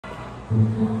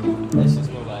That shit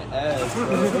smell like ass, bro.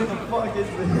 What the fuck is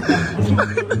this?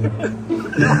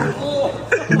 Oh,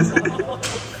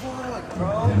 fuck,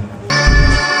 bro.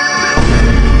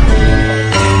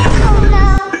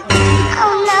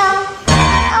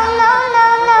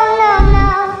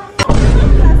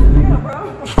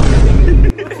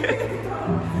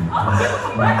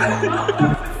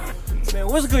 Man,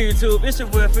 what's good, YouTube? It's your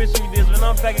boy Fishy This, man.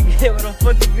 I'm back again with a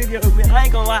fucking video, man. I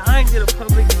ain't gonna lie, I ain't get a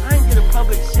public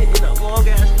shit in a long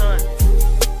ass time.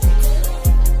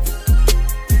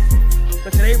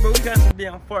 But today, bro, we got some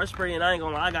damn fart spray, and I ain't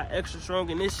gonna lie, I got extra strong,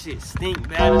 and this shit stink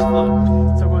bad as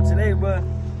fuck. So, bro, today, bro,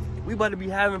 we about to be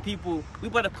having people, we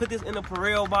about to put this in a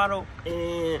Purel bottle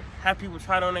and have people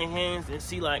try it on their hands and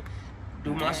see, like,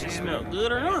 do my shit smell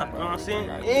good or not? You know what I'm saying?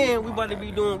 And we about to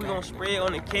be doing, we gonna spray it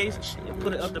on the case and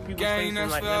put it up to people's faces and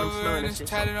like let them smell it and shit.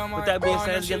 So, with that being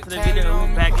said, let's get to the video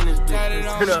and we back in this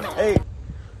bitch. Turn up. Hey. I'm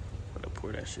gonna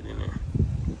pour that shit in there.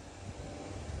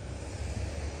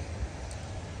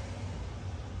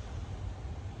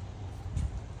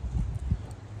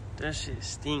 That shit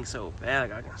stinks so bad,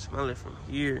 like I can smell it from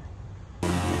here.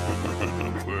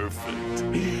 Perfect.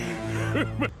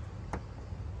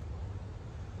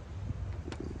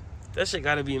 That shit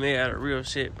gotta be made out of real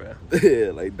shit, bro.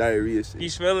 Yeah, like diarrhea shit. You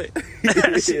smell it?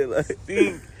 That shit Yeah, like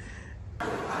stink.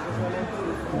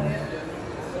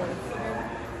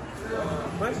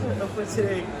 Question for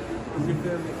today is, you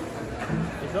feel me?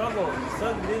 Is y'all gonna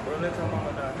suck dick or let your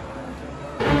mama die?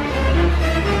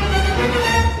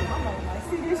 I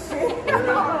see this shit.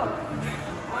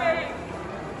 Wait.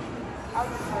 I'm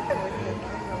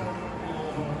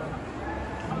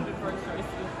the first choice.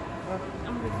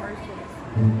 I'm the first choice.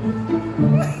 Hey,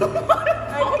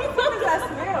 what the fuck is that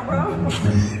smell, bro?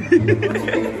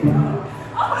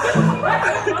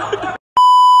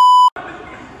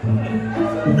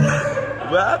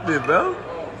 what happened, bro?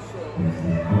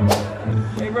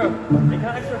 Hey, bro, can I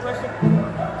ask you a question?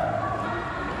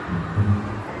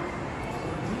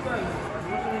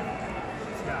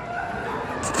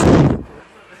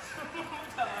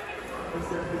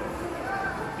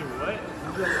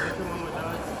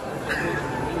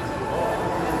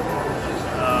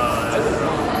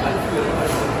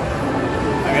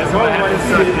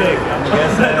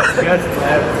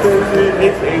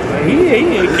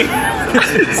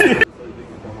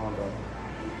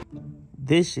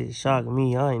 This shit shocked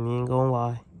me, I ain't even gonna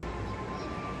lie.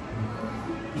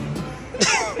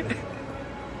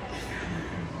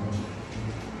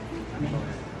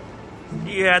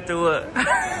 You have to what?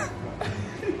 That's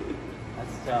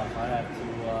tough. I have to,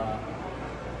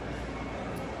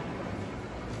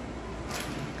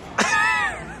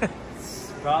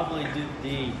 probably do the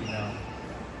deed, you know.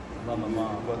 Love my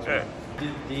mom. What's right? Do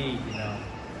the deed, you know.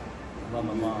 Love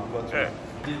my mom. What's right?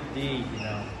 Do the deed, you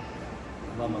know.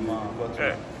 Love my mom. What's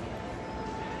right?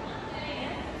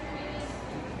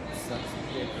 Suck some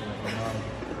dick and love my mom.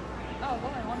 Oh,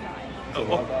 only one guy.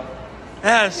 Oh,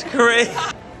 that's crazy.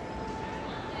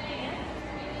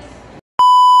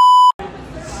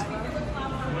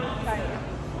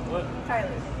 What?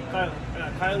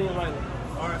 Kylie and Riley.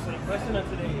 Alright, so the question of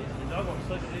today is y'all gonna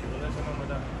suck dick or let your mama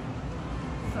die?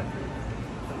 Suck dick.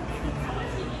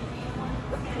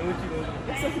 What you gonna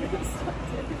do? Suck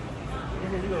dick. You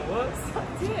gonna what? Suck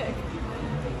dick.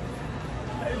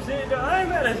 Hey, shit, no, I ain't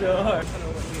mad at your heart.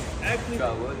 Actually,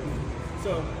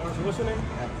 so what's your name?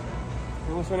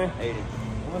 What's your name? Aiden.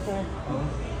 What's your name?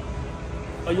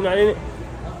 Oh, you not in it?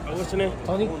 Oh, what's your name?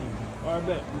 Tony. Alright,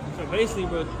 bet. So basically,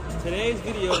 bro, today's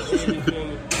video is, you feel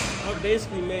me? I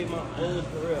basically made my own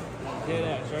Purel, dead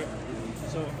ass, right?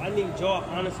 So I need y'all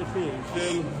honest opinion, you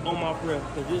feel me, on my Purel,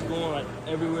 because this going like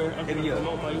everywhere. I'm gonna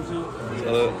promote my YouTube.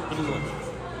 What do you want?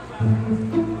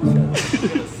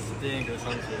 Stink or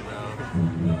some shit, bro.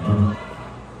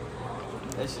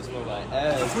 That shit smell like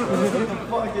ass, bro. What the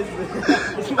fuck is this?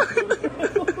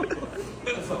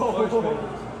 Oh,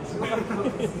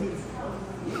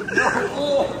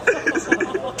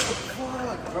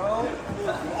 fuck, bro.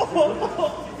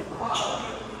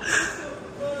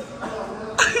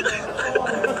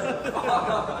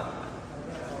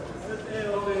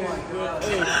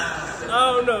 I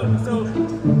don't know. So,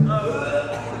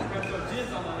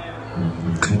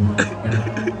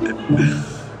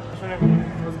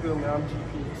 what's good, man? I'm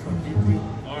GP. What's up, GP?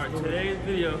 Alright, today's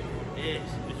video is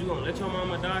you gonna let your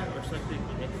mama die or suck dick?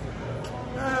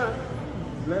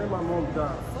 Let my mom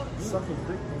die. Suck a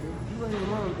dick, nigga. You let your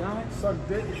mama die? Suck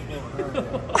dick?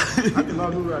 I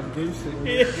cannot do that gay shit.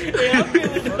 Yeah, I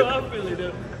feel it though. I feel it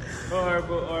though. Alright,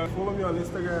 bro. Alright. Follow me on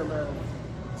Instagram at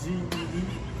GEEP3_.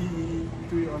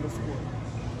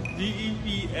 DEP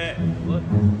at what?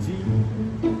 G.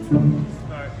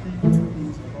 Alright.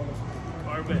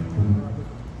 respect.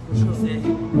 He said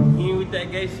he ain't with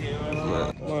that gay shit,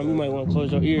 man. Mom, you might want to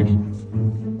close your ears.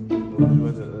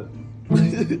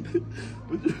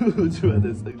 Would you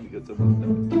rather suck me get your mouth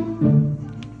out?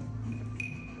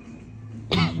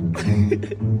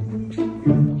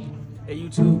 Hey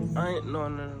YouTube, I ain't no. I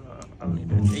don't need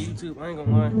that. Hey YouTube, I ain't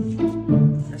gonna lie.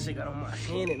 That shit got on my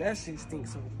hand and that shit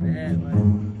stinks so bad, like. I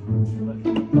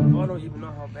don't even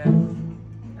know how bad.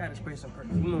 I had to spray some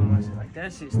perfume on my shit. Like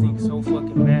that shit stinks so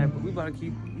fucking bad. But we about to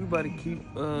keep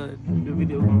the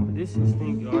video going. But this shit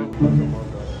stinks, y'all.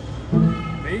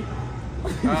 Me?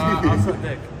 I'll suck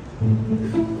dick.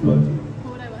 What about you?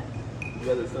 What would I what? You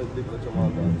rather suck dick or let your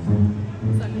mouth out?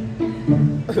 Suck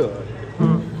it.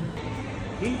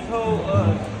 He told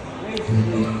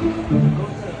basically to go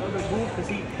to the other booth because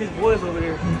his boys over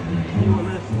there. He want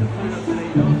us to put it up to their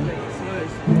nose like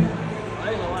slush. I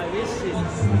ain't gonna lie, this shit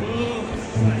stinks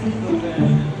like so bad.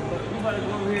 But we about to go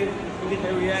over here and get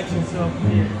that reaction. So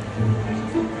yeah.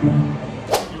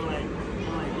 And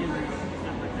like Israel,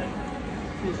 stuff like that.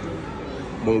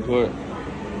 One part.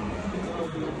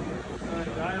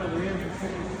 Guy over here,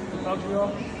 talk to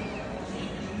y'all.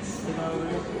 The guy over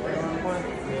here, right around the corner.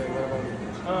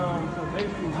 So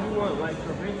basically, we want like, we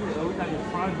got this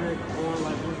project on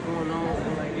like what's going on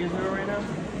in like Israel right now.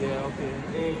 Yeah, okay.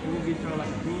 And can we get y'all like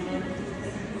opinion on it?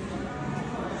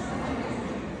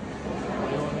 What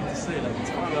do you want me to say? Like,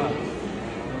 talk about it.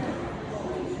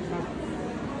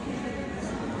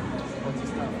 What's the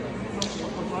stuff?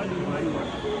 What I do, like,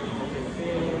 okay.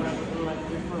 And like,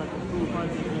 it's for like a cool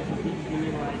project, and so people give me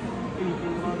like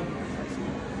anything about it.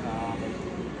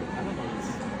 I don't know.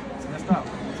 It's messed up.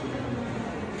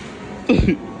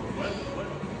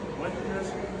 What is this?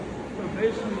 So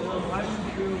basically, how do you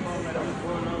feel about like what's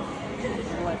going on?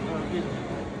 Like, Israel?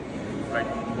 Like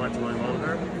what's going on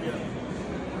there? Yeah.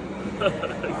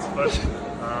 It's funny.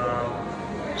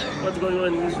 What's going on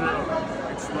in Israel?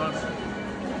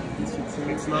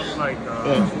 It's not like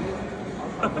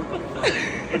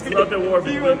it's not a war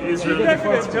between Israel. You're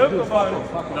making a joke about it.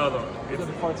 No,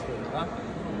 it's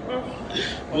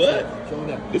What? Show me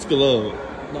that. This cologne.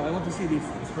 No, I want to see this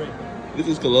spray. This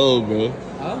is cologne, bro.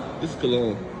 Huh? This is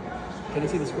cologne. Can you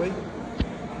see the spray?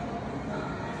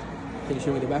 Can you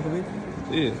show me the back of it?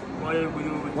 Yeah. why are we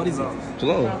doing What is it?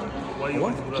 Cologne. Why you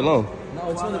What? do that? Cologne.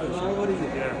 No, it's not even sure. What is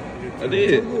it? Yeah, I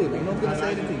did. It's good. I'm not gonna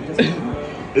say anything. Just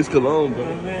It's cologne, bro.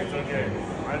 it's okay.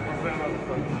 I prefer not to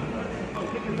talk.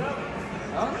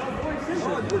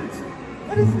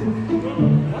 what is it?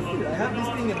 I have this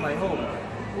thing in my home.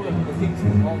 The things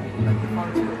in home, like the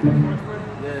fart spray.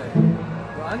 Yeah.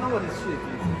 Well, I know what this shit is.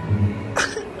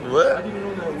 I What? didn't even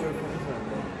know that we were from Israel.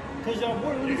 Cause y'all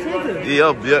boy really sent this.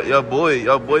 Yeah,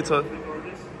 your boy told.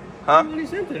 Huh? Really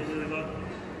sent this.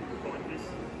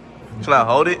 Can I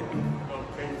hold it?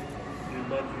 Okay, you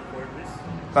not record this?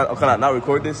 Can I not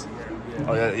record this?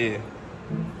 Oh yeah.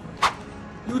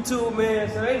 YouTube, man,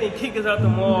 so they didn't kick us out the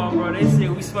mall, bro. They said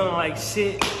we smelling like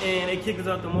shit, and they kicked us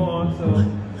out the mall. So,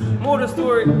 more of the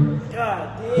story.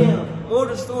 God damn. More of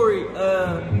the story.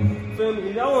 Feel me?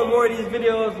 If y'all want more of these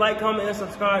videos, like, comment, and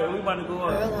subscribe, and we about to go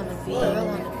up. Purel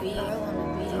on the beat.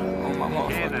 On my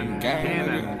motherfucking gang,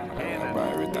 nigga. About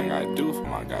everything I do for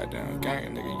my goddamn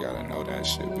gang, nigga. You gotta know that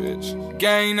shit, bitch.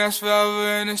 Gang, that's forever,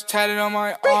 and it's tatted on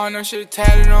my arm. No shit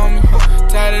tatted on me,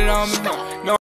 tatted on me. No.